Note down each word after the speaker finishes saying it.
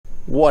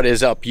What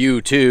is up,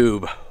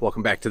 YouTube?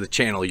 Welcome back to the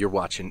channel. You're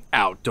watching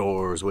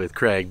Outdoors with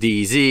Craig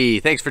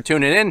DZ. Thanks for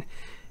tuning in.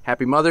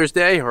 Happy Mother's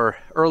Day, or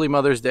early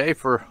Mother's Day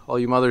for all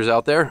you mothers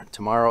out there.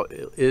 Tomorrow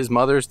is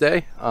Mother's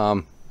Day.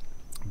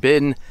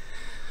 Been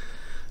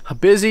a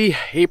busy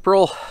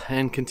April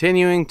and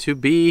continuing to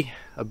be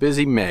a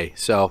busy May.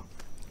 So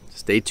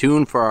stay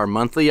tuned for our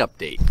monthly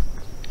update.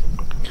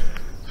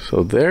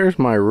 So there's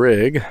my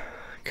rig,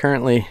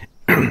 currently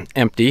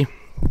empty.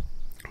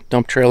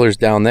 Dump trailer's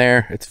down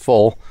there, it's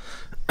full.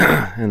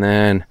 And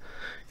then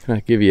I'm gonna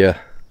give you a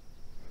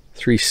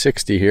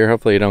 360 here.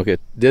 Hopefully you don't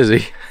get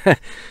dizzy.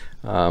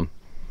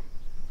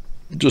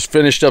 Just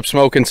finished up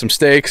smoking some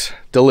steaks,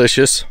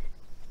 delicious.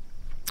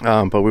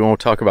 But we won't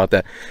talk about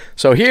that.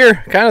 So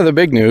here, kind of the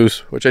big news,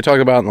 which I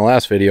talked about in the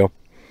last video,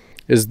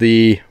 is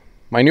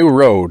my new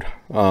road.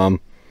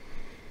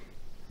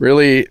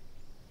 Really,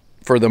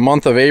 for the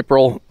month of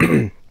April,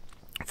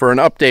 for an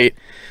update,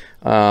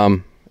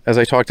 as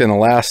I talked in the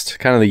last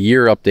kind of the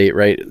year update,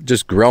 right?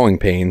 Just growing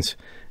pains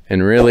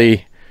and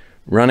really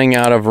running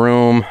out of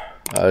room.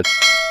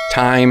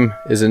 Time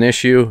is an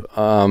issue.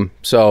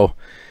 So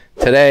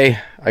today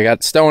I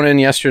got stone in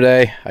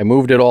yesterday. I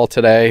moved it all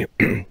today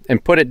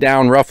and put it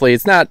down roughly.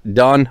 It's not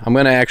done. I'm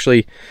going to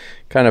actually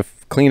kind of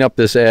clean up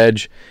this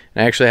edge,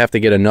 and I actually have to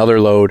get another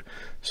load.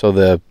 So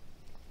the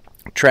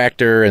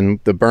tractor and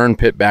the burn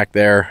pit back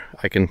there,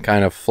 I can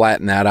kind of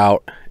flatten that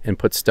out and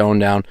put stone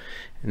down.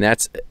 And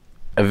that's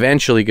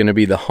eventually going to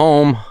be the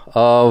home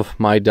of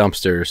my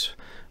dumpsters.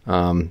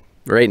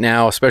 Right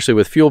now, especially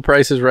with fuel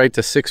prices right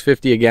to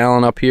 $6.50 a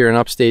gallon up here in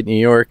upstate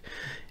New York,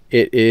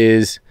 it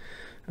is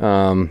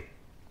a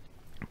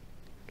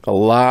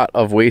lot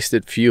of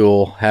wasted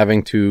fuel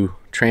having to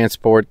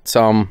transport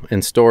some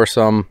and store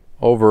some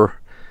over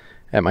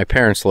at my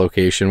parents'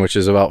 location, which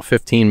is about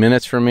 15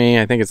 minutes from me.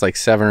 I think it's like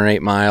 7 or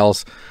 8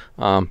 miles.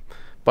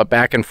 But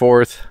back and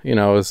forth, you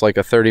know, it's like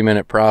a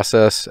 30-minute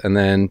process. And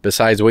then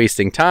besides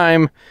wasting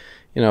time,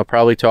 you know,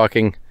 probably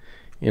talking,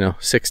 you know,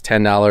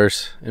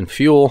 $6–10 in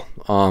fuel.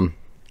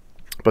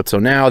 But so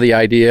now the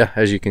idea,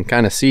 as you can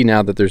kind of see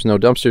now that there's no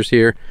dumpsters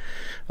here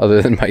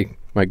other than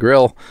my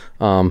grill,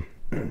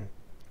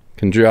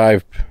 can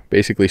drive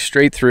basically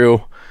straight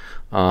through,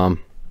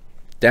 down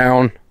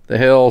the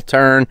hill,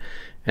 turn,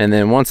 and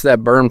then once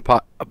that burn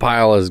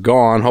pile is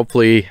gone,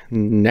 hopefully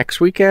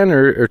next weekend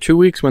or 2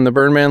 weeks when the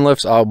burn man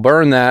lifts, I'll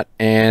burn that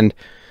and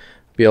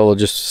be able to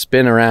just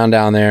spin around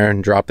down there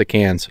and drop the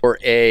cans. For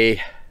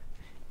a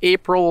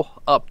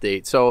April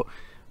update, so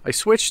I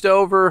switched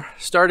over,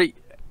 started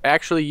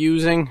actually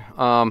using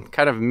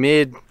kind of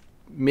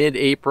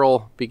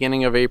mid-April,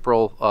 beginning of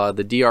April,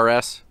 the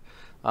DRS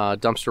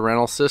dumpster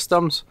rental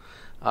systems.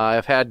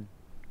 I've had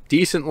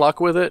decent luck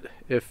with it.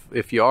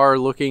 If you are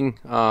looking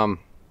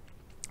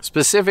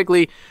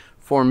specifically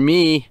for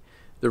me,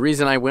 the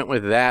reason I went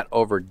with that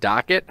over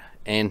Docket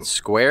and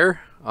Square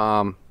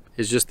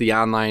is just the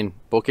online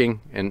booking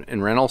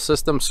and rental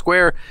system.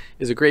 Square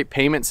is a great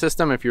payment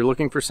system if you're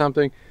looking for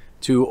something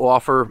to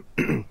offer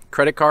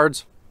credit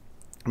cards.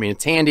 I mean,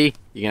 it's handy.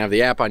 You can have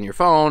the app on your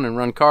phone and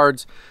run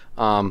cards.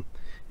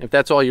 If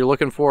that's all you're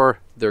looking for,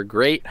 they're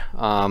great.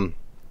 The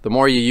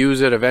more you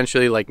use it,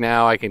 eventually, like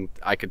now, I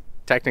could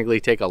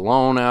technically take a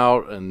loan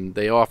out, and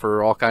they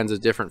offer all kinds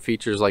of different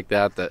features like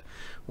that. That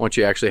once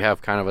you actually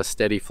have kind of a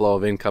steady flow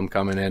of income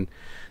coming in,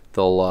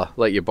 they'll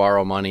let you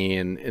borrow money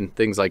and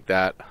things like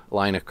that,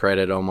 line of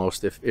credit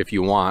almost if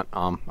you want.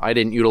 I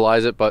didn't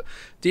utilize it, but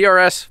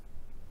DRS.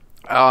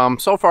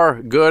 So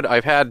far good.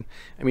 I've had,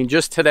 I mean,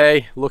 just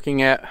today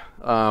looking at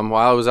while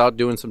I was out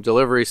doing some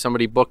delivery,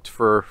 somebody booked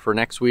for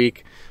next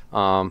week.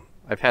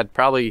 I've had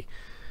probably,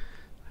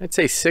 I'd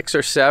say 6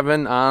 or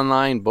 7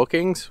 online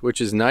bookings, which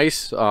is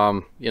nice.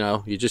 You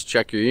know, you just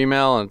check your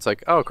email and it's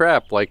like, oh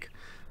crap, like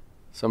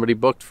somebody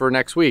booked for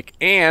next week.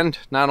 And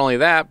not only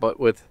that, but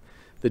with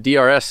the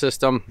DRS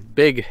system,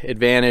 big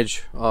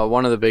advantage,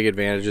 one of the big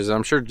advantages,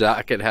 I'm sure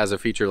Docket has a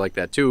feature like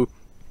that too,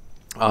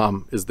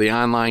 is the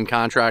online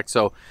contract.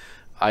 So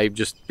I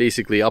just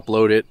basically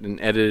upload it and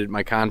edited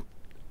my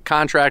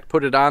contract,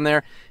 put it on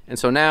there. And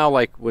so now,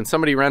 like when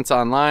somebody rents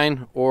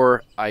online,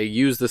 or I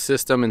use the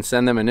system and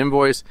send them an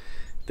invoice,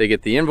 they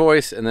get the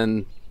invoice and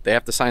then they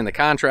have to sign the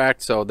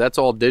contract. So that's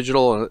all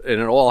digital,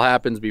 and it all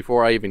happens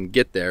before I even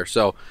get there.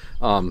 So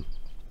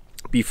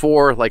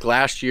before, like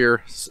last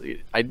year,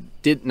 I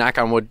did, knock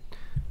on wood,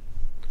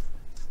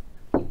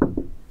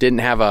 didn't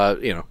have a,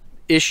 you know,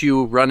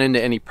 issue, run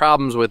into any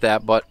problems with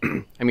that. But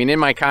I mean, in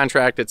my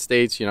contract it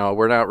states, you know,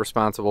 we're not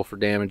responsible for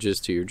damages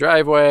to your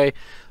driveway,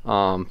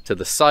 to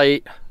the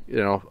site, you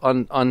know,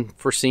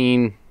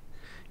 unforeseen,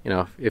 you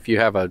know, if you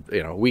have a,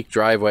 you know, weak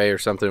driveway or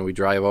something, we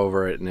drive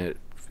over it and it,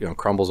 you know,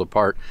 crumbles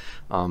apart,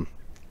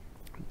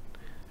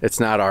 it's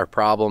not our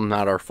problem,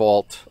 not our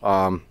fault.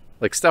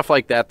 Like stuff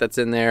like that that's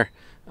in there,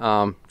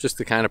 just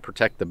to kind of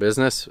protect the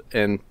business.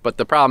 But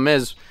the problem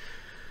is,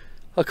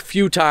 a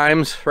few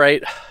times,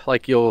 right,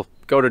 like you'll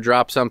go to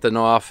drop something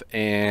off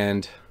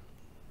and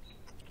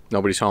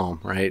nobody's home,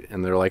 right?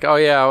 And they're like, oh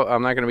yeah,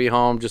 I'm not going to be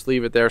home, just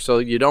leave it there. So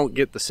you don't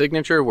get the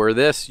signature, where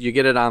this, you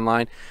get it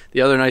online.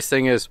 The other nice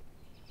thing is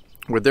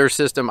with their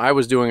system, I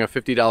was doing a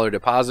 $50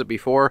 deposit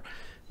before.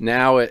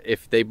 Now,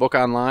 if they book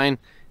online,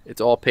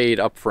 it's all paid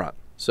up front.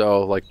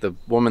 So like the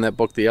woman that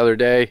booked the other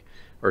day,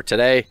 or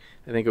today,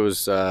 I think it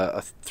was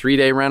a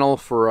 3-day rental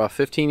for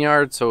 15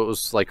 yards. So it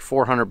was like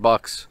 400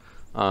 bucks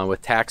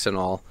with tax and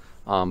all,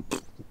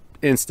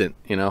 instant,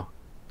 you know.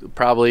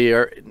 Probably,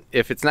 or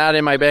if it's not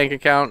in my bank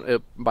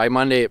account by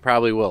Monday, it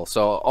probably will.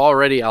 So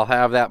already I'll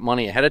have that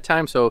money ahead of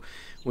time. So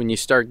when you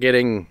start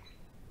getting,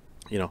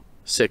 you know,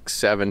 6,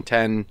 7,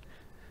 10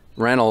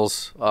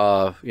 rentals,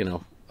 you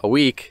know, a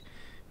week,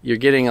 you're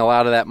getting a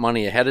lot of that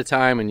money ahead of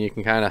time, and you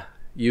can kind of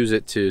use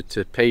it to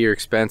pay your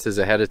expenses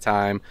ahead of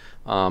time.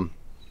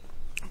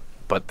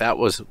 But that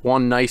was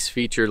one nice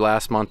feature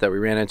last month that we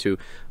ran into.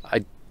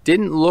 I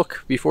didn't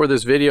look before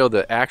this video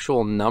the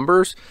actual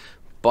numbers,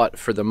 but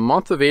for the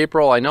month of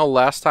April, I know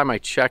last time I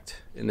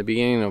checked in the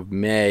beginning of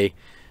May,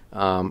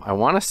 I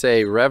want to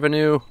say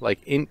revenue,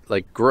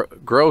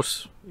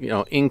 gross, you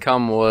know,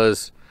 income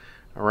was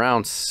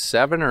around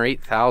 $7,000 or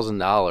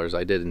 $8,000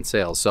 I did in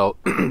sales. So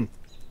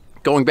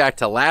going back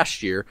to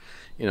last year,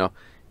 you know,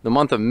 the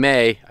month of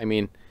May, I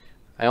mean,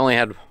 I only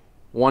had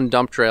one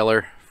dump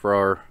trailer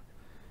for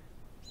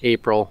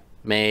April,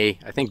 May.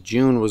 I think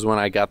June was when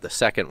I got the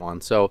second one.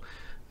 So,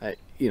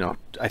 you know,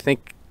 I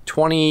think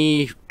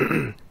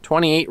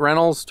 28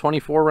 rentals,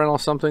 24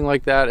 rentals, something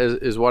like that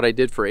is what I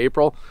did for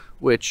April,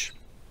 which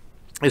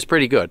is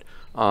pretty good.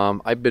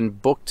 I've been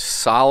booked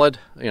solid,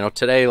 you know,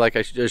 today, like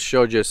I just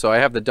showed you. So I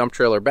have the dump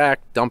trailer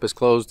back. Dump is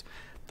closed,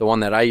 the one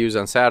that I use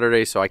on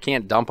Saturday, so I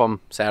can't dump them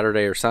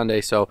Saturday or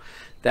Sunday. So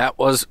that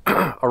was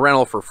a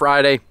rental for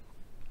Friday.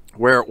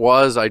 Where it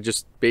was, I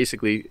just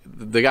basically,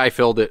 the guy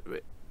filled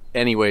it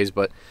anyways,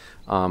 but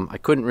I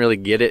couldn't really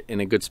get it in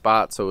a good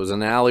spot. So it was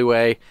an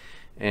alleyway.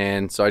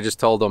 And so I just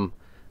told them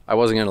I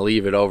wasn't going to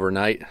leave it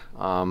overnight,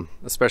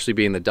 especially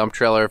being the dump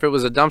trailer. If it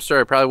was a dumpster,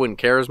 I probably wouldn't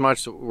care as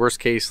much. Worst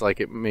case, like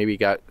it maybe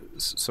got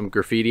some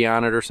graffiti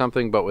on it or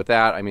something. But with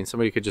that, I mean,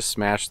 somebody could just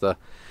smash the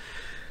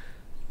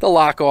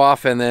lock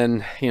off and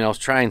then, you know,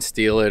 try and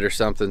steal it or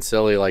something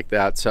silly like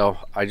that. So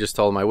I just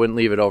told them I wouldn't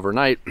leave it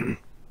overnight.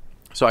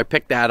 So I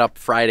picked that up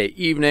Friday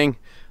evening.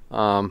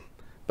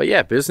 But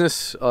yeah,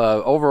 business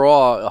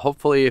overall,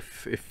 hopefully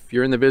if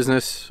you're in the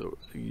business,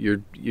 you're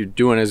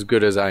doing as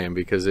good as I am,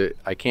 because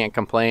I can't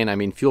complain. I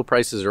mean, fuel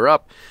prices are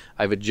up.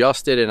 I've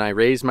adjusted and I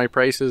raised my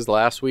prices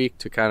last week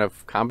to kind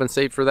of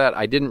compensate for that.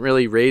 I didn't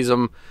really raise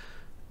them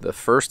the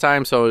first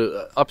time.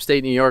 So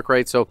upstate New York,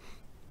 right? So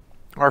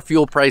our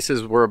fuel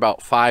prices were about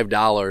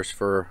 $5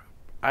 for,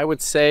 I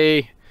would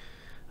say,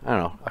 I don't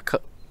know,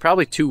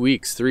 probably 2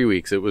 weeks, 3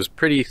 weeks. It was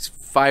pretty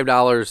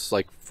 $5,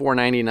 like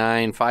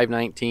 $4.99,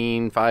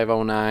 $5.19,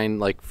 $5.09,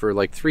 like for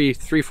like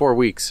 4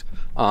 weeks.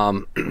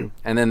 And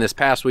then this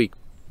past week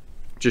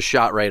just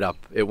shot right up.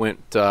 It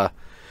went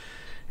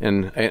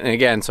and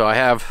again, so I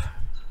have,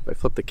 if I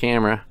flip the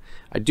camera,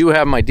 I do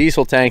have my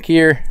diesel tank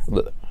here.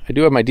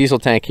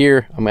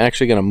 I'm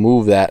actually going to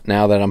move that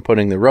now that I'm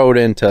putting the road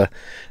into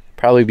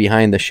probably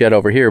behind the shed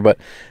over here. But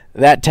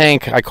that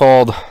tank I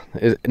called,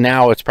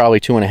 now it's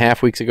probably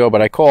 2.5 weeks ago,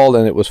 but I called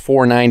and it was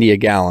 $4.90 a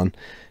gallon.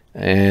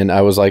 And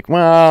I was like,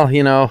 well,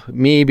 you know,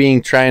 me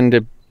trying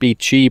to be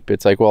cheap,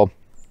 it's like, well,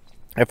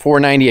 at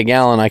 $4.90 a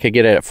gallon, I could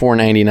get it at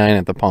 $4.99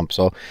 at the pump.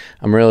 So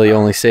I'm really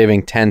only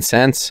saving 10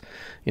 cents.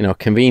 You know,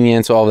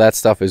 convenience, all that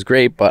stuff is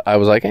great, but I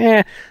was like,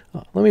 let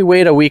me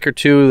wait a week or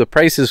two. The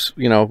prices,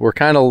 you know, were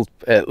kind of,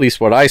 at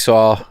least what I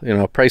saw, you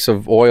know, price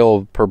of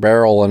oil per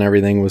barrel and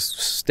everything was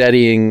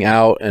steadying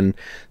out. And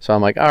so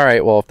I'm like, all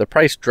right, well, if the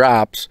price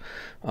drops,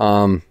 you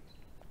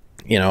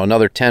know,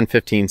 another 10,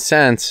 15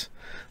 cents,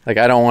 like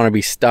I don't want to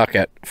be stuck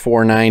at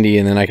 $4.90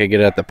 and then I could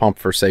get it at the pump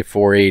for say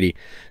 $4.80.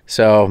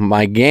 So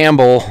my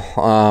gamble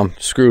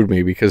screwed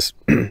me, because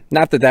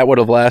not that would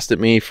have lasted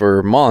me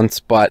for months,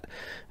 but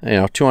you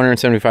know,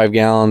 275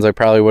 gallons, I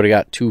probably would have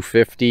got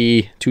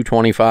 250,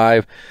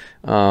 225.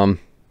 Would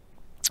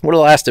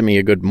have lasted me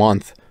a good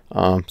month.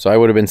 So I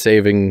would have been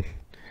saving,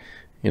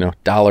 you know,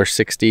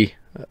 $1.60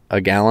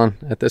 a gallon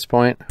at this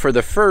point. For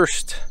the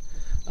first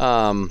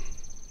kind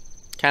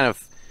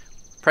of,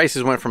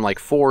 prices went from like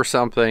 4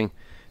 something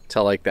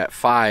to like that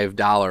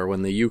 $5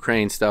 when the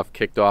Ukraine stuff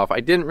kicked off.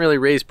 I didn't really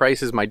raise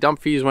prices. My dump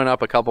fees went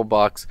up a couple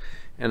bucks,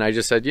 and I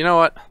just said, you know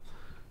what,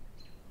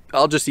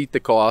 I'll just eat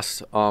the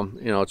cost. You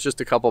know, it's just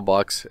a couple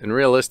bucks, and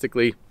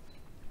realistically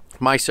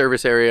my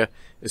service area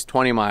is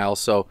 20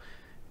 miles, so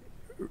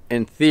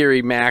in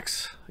theory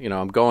max, you know,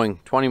 I'm going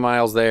 20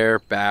 miles there,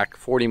 back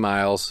 40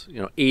 miles,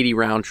 you know, 80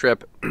 round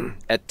trip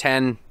at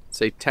 10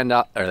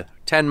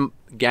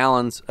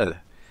 gallons,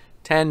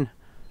 10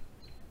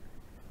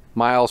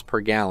 miles per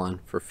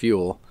gallon for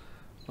fuel.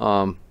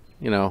 You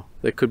know,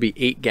 there could be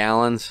 8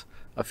 gallons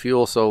of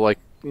fuel, so like,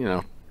 you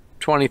know,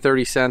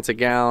 20-30 cents a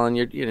gallon.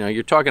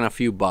 You're talking a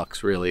few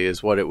bucks really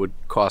is what it would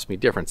cost me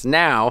difference.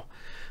 Now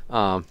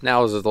is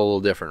a little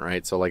different,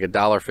 right? So like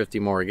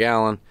 $1.50 more a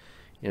gallon,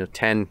 you know,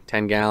 10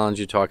 gallons,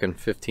 you're talking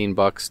 15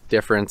 bucks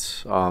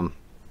difference,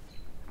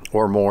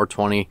 or more,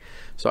 20.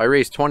 So I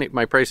raised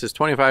my price is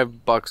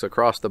 25 bucks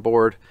across the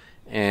board,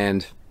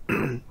 and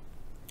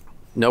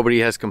nobody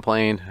has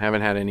complained,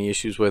 haven't had any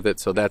issues with it,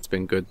 so that's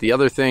been good. The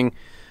other thing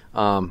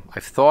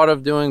I've thought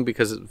of doing,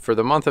 because for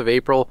the month of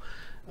April,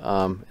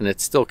 and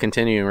it's still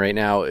continuing right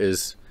now,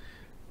 is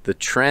the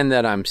trend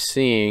that I'm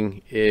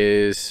seeing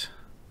is,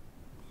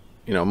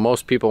 you know,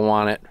 most people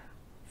want it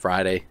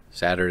Friday,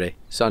 Saturday,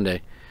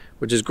 Sunday,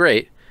 which is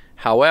great.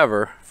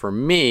 However, for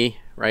me,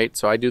 right,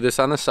 so I do this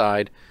on the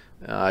side.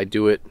 I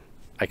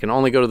can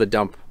only go to the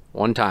dump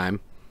one time,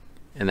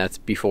 and that's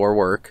before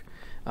work.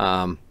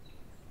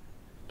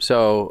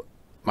 So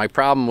my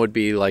problem would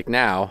be, like,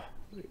 now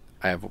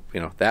I have, you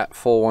know, that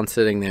full one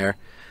sitting there.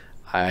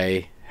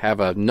 I have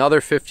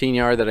another 15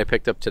 yard that I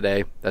picked up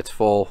today that's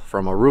full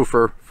from a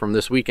roofer from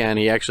this weekend.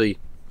 He actually,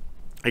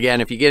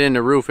 again, if you get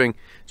into roofing,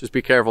 just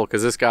be careful,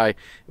 because this guy, it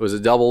was a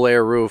double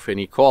layer roof, and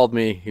he called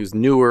me. He was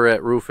newer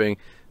at roofing,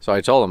 so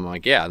I told him,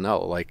 like, yeah, no,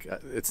 like,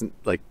 it's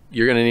like,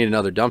 you're gonna need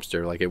another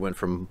dumpster. Like, it went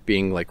from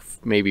being like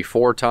maybe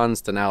 4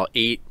 tons to now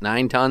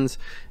 8-9 tons,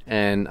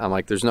 and I'm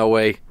like, there's no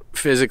way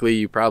physically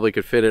you probably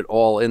could fit it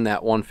all in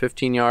that one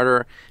 15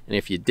 yarder, and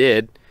if you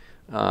did,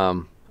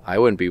 I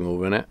wouldn't be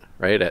moving it,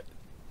 right? At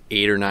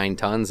 8 or 9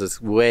 tons,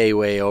 it's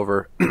way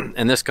over.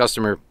 And this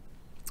customer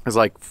is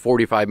like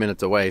 45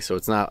 minutes away, so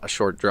it's not a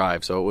short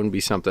drive, so it wouldn't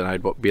be something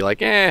I'd be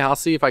like, I'll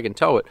see if I can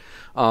tow it.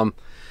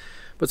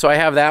 But so I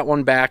have that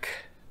one back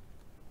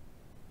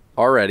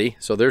already,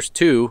 so there's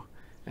 2,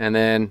 and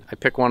then I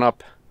pick one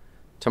up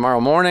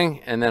tomorrow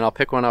morning, and then I'll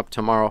pick one up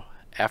tomorrow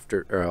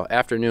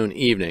afternoon,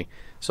 evening.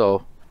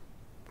 So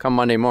come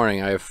Monday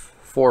morning, I have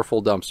 4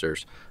 full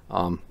dumpsters.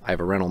 I have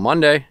a rental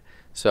Monday,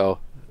 so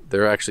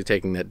they're actually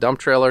taking that dump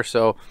trailer.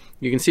 So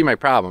you can see my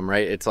problem,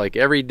 right? It's like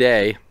every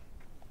day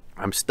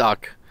I'm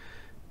stuck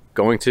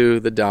going to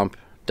the dump,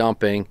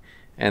 dumping,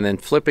 and then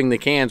flipping the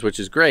cans, which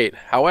is great.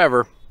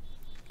 However,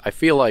 I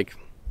feel like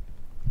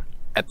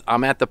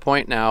I'm at the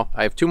point now,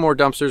 I have 2 more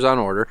dumpsters on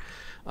order.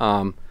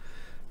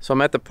 So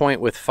I'm at the point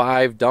with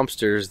 5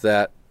 dumpsters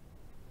that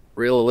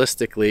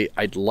realistically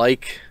I'd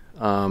like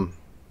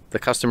the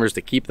customers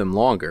to keep them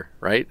longer,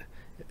 right?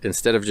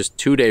 Instead of just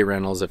 2-day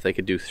rentals, if they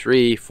could do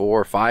 3,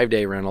 4,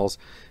 5-day rentals,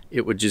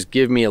 it would just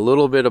give me a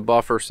little bit of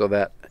buffer, so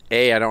that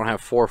I don't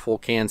have 4 full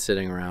cans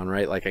sitting around,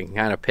 right? Like, I can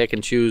kind of pick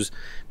and choose,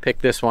 pick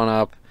this one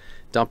up,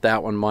 dump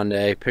that one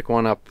Monday, pick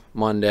one up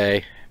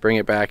Monday, bring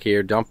it back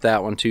here, dump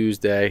that one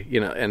Tuesday,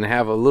 you know, and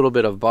have a little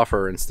bit of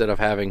buffer instead of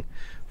having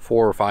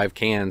 4 or 5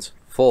 cans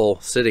full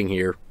sitting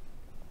here,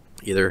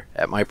 either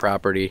at my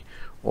property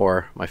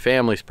or my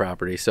family's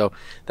property. So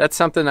that's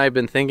something I've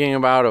been thinking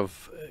about,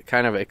 of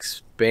kind of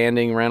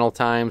expanding rental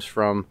times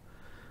from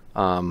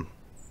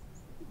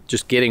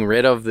just getting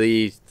rid of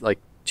the like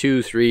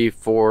 2, 3,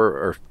 4,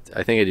 or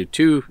I think I do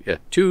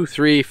 2,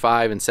 3,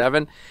 5, and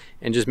 7,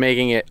 and just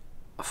making it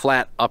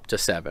flat up to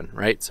 7,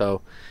 right?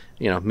 So,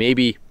 you know,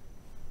 maybe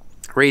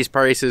raise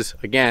prices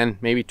again,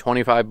 maybe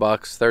 25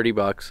 bucks, 30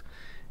 bucks,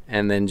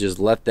 and then just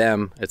let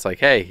them, it's like,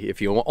 hey,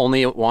 if you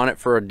only want it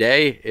for a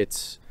day,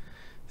 it's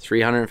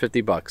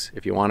 350 bucks.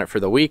 If you want it for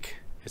the week,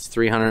 it's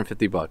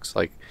 350 bucks.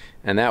 Like,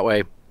 and that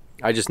way,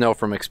 I just know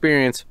from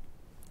experience,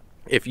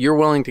 if you're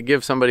willing to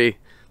give somebody,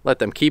 let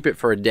them keep it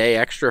for a day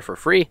extra for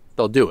free,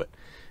 they'll do it.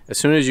 As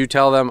soon as you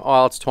tell them,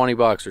 oh, it's 20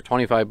 bucks or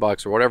 25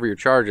 bucks or whatever your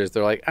charge is,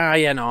 they're like,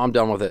 yeah, no, I'm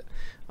done with it.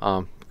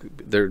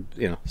 They're,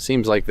 you know,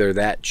 seems like they're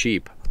that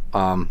cheap.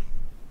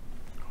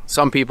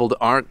 Some people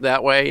aren't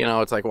that way, you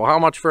know. It's like, well, how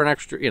much for an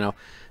extra, you know,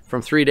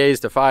 from 3 days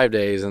to 5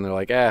 days, and they're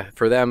like,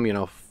 for them, you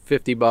know,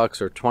 50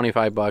 bucks or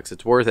 25 bucks,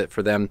 it's worth it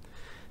for them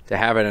to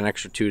have it an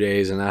extra 2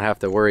 days and not have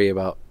to worry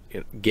about, you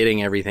know,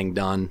 getting everything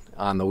done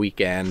on the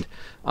weekend.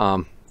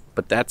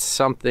 But that's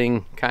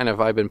something kind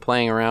of I've been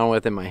playing around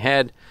with in my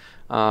head.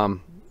 Other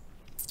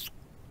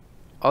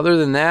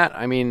than that,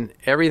 I mean,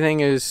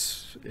 everything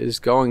is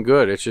going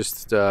good. It's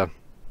just, you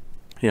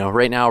know,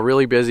 right now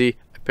really busy.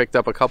 I picked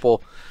up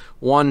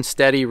one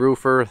steady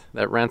roofer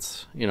that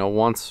rents, you know,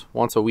 once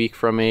a week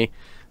from me.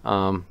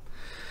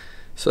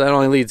 So that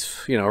only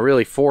leaves, you know,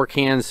 really 4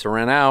 cans to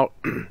rent out,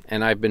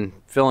 and I've been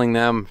filling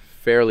them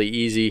fairly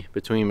easy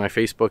between my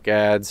Facebook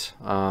ads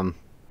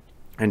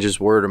and just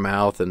word of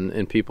mouth,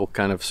 and people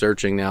kind of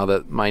searching now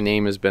that my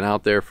name has been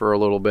out there for a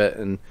little bit,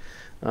 and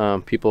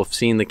people have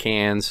seen the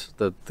cans,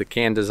 the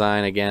can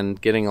design, again,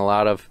 getting a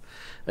lot of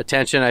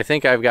attention. I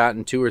think I've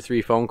gotten 2 or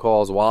 3 phone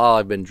calls while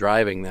I've been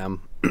driving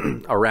them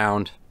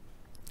around.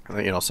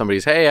 You know,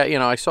 somebody's, hey, you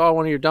know, I saw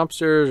one of your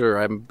dumpsters, or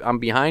I'm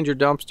behind your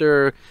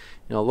dumpster,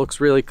 you know, looks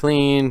really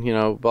clean, you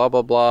know, blah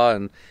blah blah,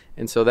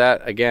 and so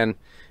that, again,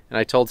 and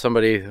I told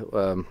somebody,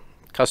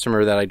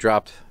 customer, that I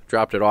dropped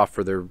it off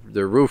for their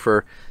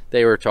roofer.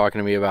 They were talking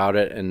to me about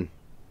it, and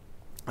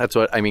that's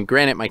what I mean.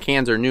 Granted, my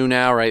cans are new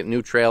now, right,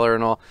 new trailer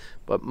and all,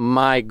 but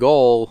my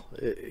goal,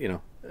 you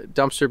know,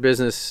 dumpster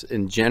business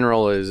in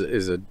general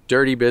is a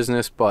dirty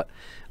business, but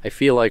I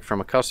feel like from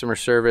a customer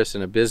service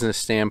and a business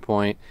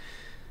standpoint,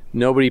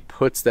 nobody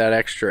puts that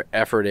extra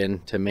effort in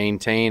to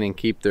maintain and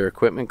keep their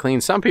equipment clean.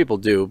 Some people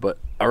do, but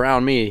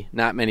around me,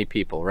 not many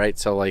people, right?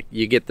 So like,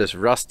 you get this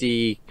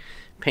rusty,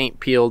 paint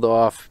peeled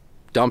off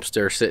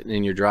dumpster sitting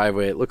in your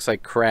driveway. It looks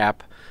like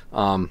crap.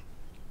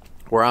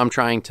 where I'm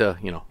trying to,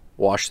 you know,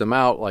 wash them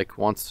out like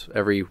once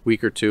every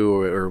week or two,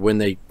 or when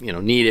they, you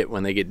know, need it,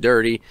 when they get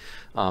dirty.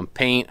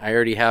 Paint, I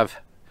already have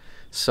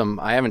some,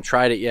 I haven't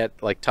tried it yet,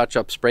 like touch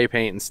up spray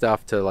paint and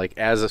stuff to, like,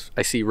 as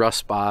I see rust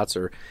spots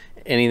or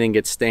anything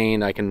gets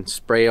stained, I can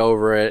spray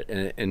over it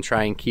and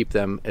try and keep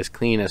them as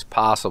clean as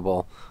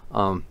possible.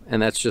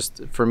 And that's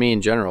just for me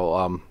in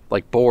general.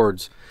 Like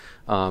boards,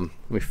 let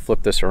me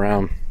flip this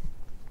around.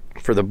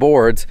 For the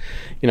boards,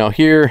 you know,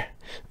 here,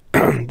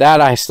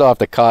 that I still have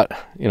to cut,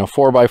 you know,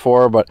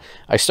 4x4, but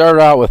I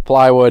started out with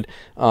plywood.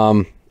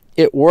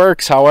 It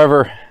works,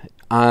 however,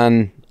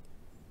 on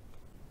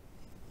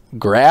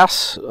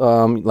grass,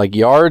 like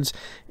yards,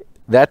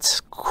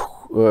 that's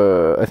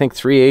I think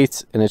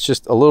 3/8, and it's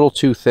just a little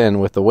too thin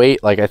with the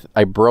weight. Like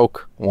I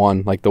broke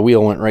one, like the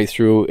wheel went right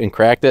through and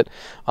cracked it.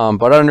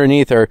 But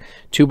underneath are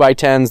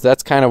 2x10s.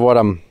 That's kind of what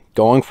I'm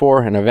going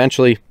for, and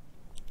eventually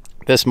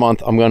this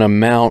month I'm going to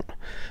mount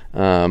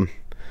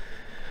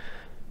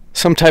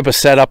some type of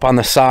setup on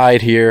the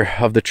side here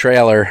of the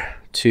trailer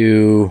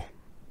to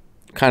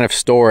kind of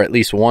store at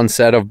least one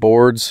set of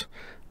boards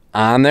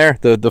on there.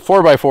 The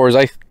 4x4s,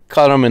 I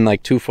cut them in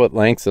like 2-foot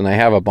lengths, and I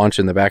have a bunch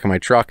in the back of my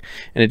truck,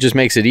 and it just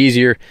makes it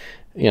easier.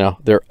 You know,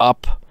 they're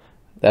up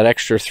that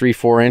extra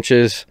 3-4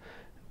 inches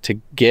to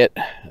get,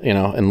 you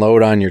know, and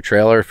load on your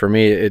trailer. For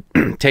me, it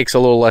takes a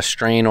little less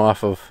strain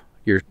off of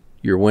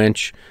your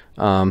winch.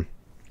 As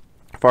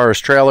far as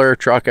trailer,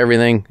 truck,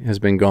 everything has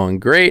been going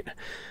great.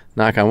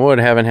 Knock on wood,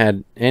 haven't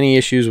had any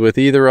issues with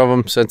either of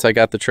them since I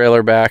got the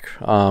trailer back,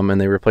 and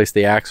they replaced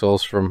the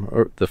axles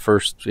from the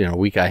first, you know,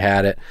 week I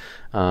had it.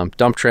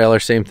 Dump trailer,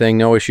 same thing,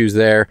 no issues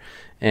there.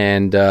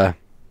 And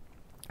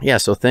yeah,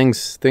 so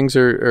things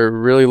are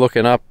really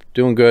looking up,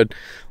 doing good.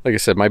 Like I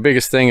said, my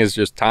biggest thing is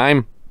just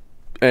time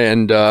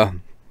and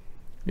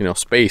you know,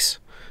 space.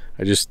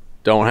 I just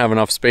don't have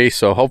enough space,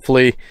 so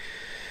hopefully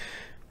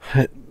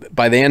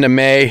by the end of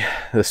May,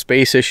 the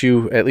space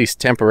issue, at least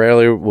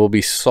temporarily, will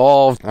be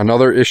solved.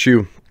 Another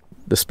issue,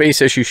 the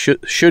space issue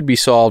should be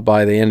solved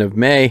by the end of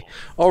May.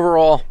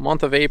 Overall,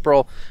 month of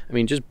April, I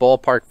mean, just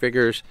ballpark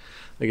figures.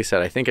 Like I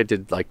said, I think I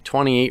did like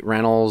 28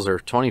 rentals or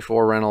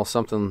 24 rentals,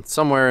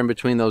 somewhere in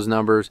between those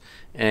numbers.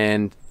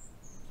 And,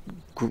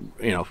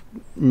 you know,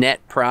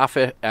 net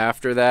profit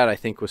after that, I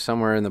think, was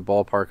somewhere in the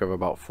ballpark of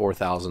about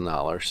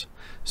 $4,000.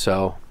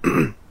 So,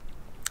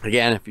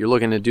 again, if you're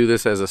looking to do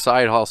this as a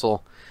side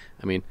hustle,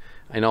 I mean,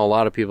 I know a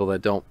lot of people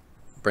that don't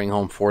bring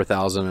home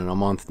 $4,000 in a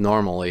month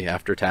normally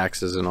after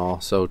taxes and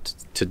all. So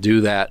to do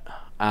that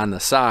on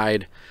the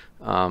side,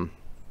 you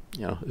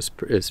know,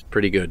 is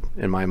pretty good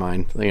in my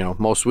mind. You know,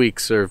 most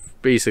weeks have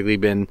basically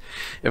been,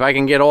 if I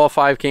can get all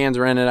 5 cans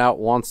rented out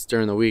once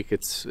during the week,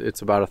 it's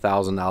about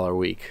 $1,000 a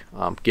week,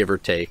 give or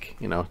take.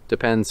 You know,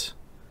 depends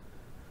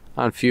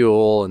on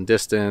fuel and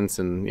distance,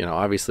 and, you know,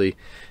 obviously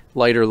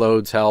lighter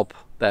loads help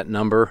that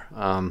number.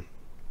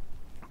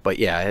 But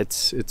yeah,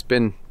 it's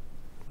been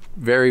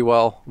very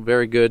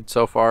good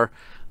so far.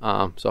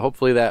 So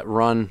hopefully that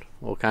run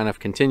will kind of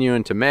continue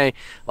into May.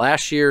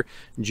 Last year,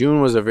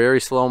 June was a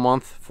very slow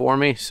month for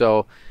me,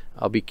 so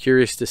I'll be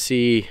curious to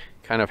see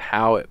kind of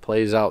how it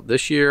plays out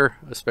this year,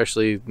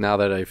 especially now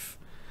that I've,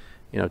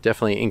 you know,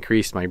 definitely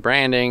increased my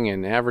branding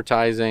and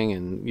advertising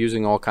and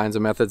using all kinds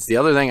of methods. The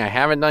other thing I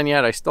haven't done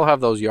yet, I still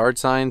have those yard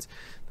signs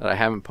that I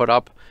haven't put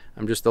up.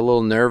 I'm just a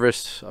little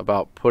nervous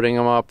about putting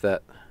them up,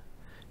 that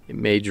it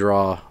may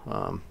draw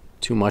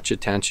too much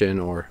attention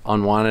or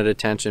unwanted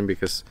attention,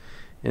 because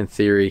in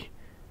theory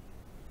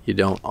you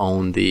don't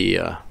own the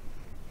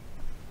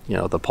you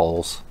know, the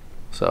poles,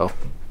 so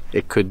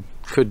it could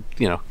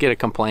you know, get a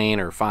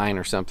complaint or fine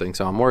or something.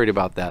 So I'm worried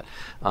about that.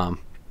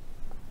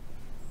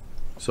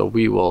 So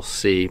we will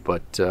see,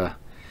 but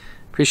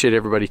appreciate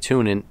everybody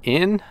tuning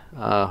in.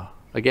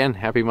 Again,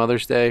 happy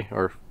Mother's Day,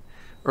 or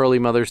early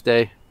Mother's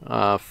Day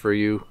for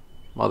you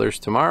mothers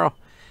tomorrow.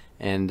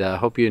 And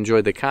hope you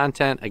enjoyed the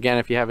content. Again,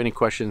 if you have any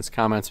questions,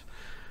 comments,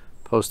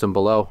 post them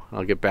below.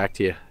 I'll get back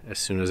to you as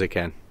soon as I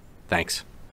can. Thanks.